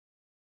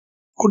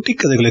குட்டி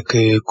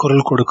கதைகளுக்கு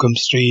குரல் கொடுக்கும்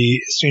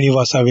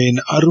ஸ்ரீனிவாசாவின்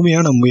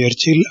அருமையான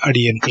முயற்சியில்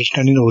அடியன்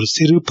கிருஷ்ணனின் ஒரு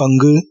சிறு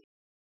பங்கு.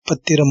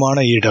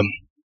 பத்திரமான இடம்.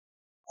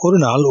 ஒரு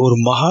நாள் ஒரு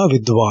மகா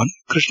வித்வான்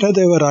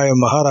கிருஷ்ணதேவராய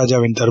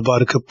மகாராஜாவின்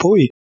தர்பாருக்கு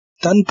போய்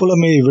தன்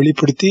புலமையை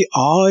வெளிப்படுத்தி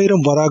 1000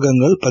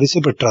 வராகங்கள்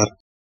பரிசு பெற்றார்.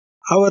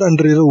 அவர்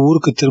அன்றிரவு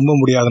ஊருக்கு திரும்ப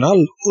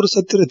முடியாதனால் ஒரு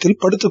சத்திரத்தில்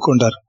படுத்துக்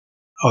கொண்டார்.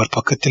 அவர்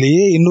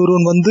பக்கத்திலேயே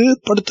இன்னொருவன் வந்து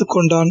படுத்துக்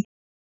கொண்டான்.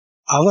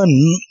 அவன்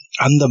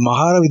அந்த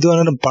மகா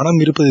வித்வானிடம் பணம்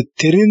இருப்பது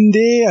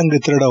தெரிந்தே அங்கு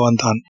திருட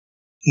வந்தான்.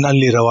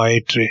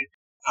 நள்ளிரவாயிற்று.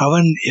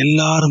 அவன்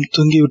எல்லாரும்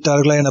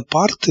தூங்கிவிட்டார்களா என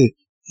பார்த்து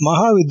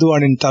மகா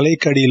வித்வானின்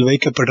தலைக்கடியில்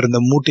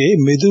வைக்கப்பட்டிருந்த மூட்டையை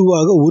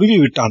மெதுவாக உருவி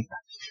விட்டான்.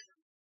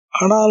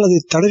 ஆனால் அதை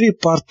தடவி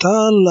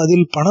பார்த்தால்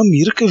அதில் பணம்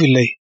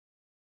இருக்கவில்லை.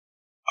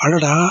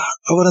 அடடா,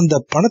 அவர் அந்த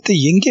பணத்தை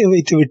எங்கே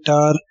வைத்து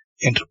விட்டார்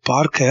என்று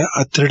பார்க்க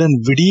அத்திருடன்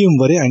விடியும்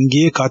வரை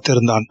அங்கேயே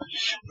காத்திருந்தான்.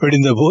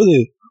 விடிந்த போது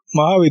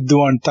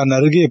மகாவித்வான் தன்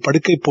அருகே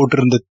படுக்கை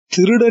போட்டிருந்த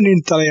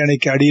திருடனின்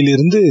தலையணைக்கு அடியில்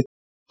இருந்து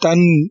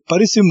தன்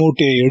பரிசு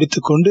மூட்டையை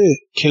எடுத்துக்கொண்டு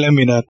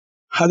கிளம்பினார்.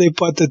 அதை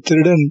பார்த்த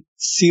திருடன்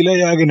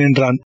சிலையாக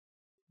நின்றான்.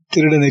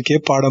 திருடனுக்கே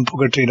பாடம்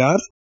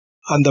புகற்றினார்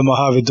அந்த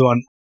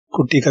மகாவித்வான்.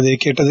 குட்டி கதையை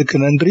கேட்டதுக்கு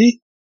நன்றி.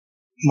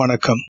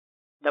 வணக்கம்.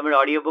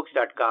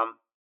 TamilAudiobooks.com